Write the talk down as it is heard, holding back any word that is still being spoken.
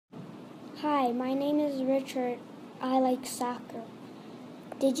Hi, my name is Richard. I like soccer.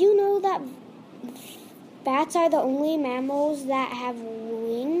 Did you know that bats are the only mammals that have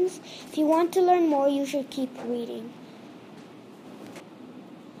wings? If you want to learn more, you should keep reading.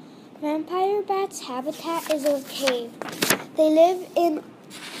 Vampire bats' habitat is a cave. They live in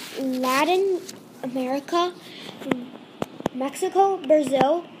Latin America, Mexico,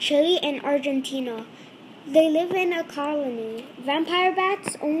 Brazil, Chile, and Argentina. They live in a colony. Vampire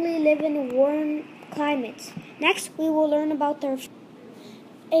bats only live in warm climates. Next, we will learn about their food.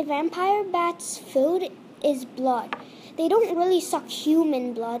 A vampire bat's food is blood. They don't really suck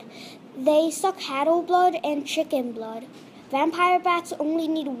human blood. They suck cattle blood and chicken blood. Vampire bats only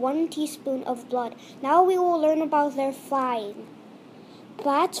need 1 teaspoon of blood. Now we will learn about their flying.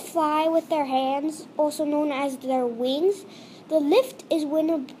 Bats fly with their hands, also known as their wings. The lift is when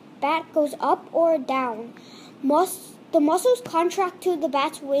a bat goes up or down. The muscles contract to the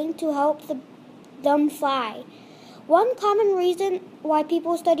bat's wing to help them fly. One common reason why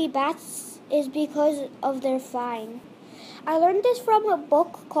people study bats is because of their flying. I learned this from a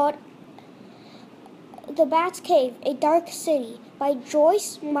book called The Bat's Cave, A Dark City by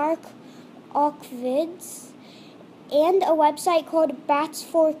Joyce Mark Oakvids and a website called Bats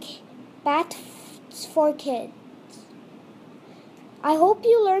for Kids. I hope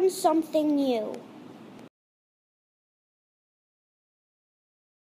you learned something new.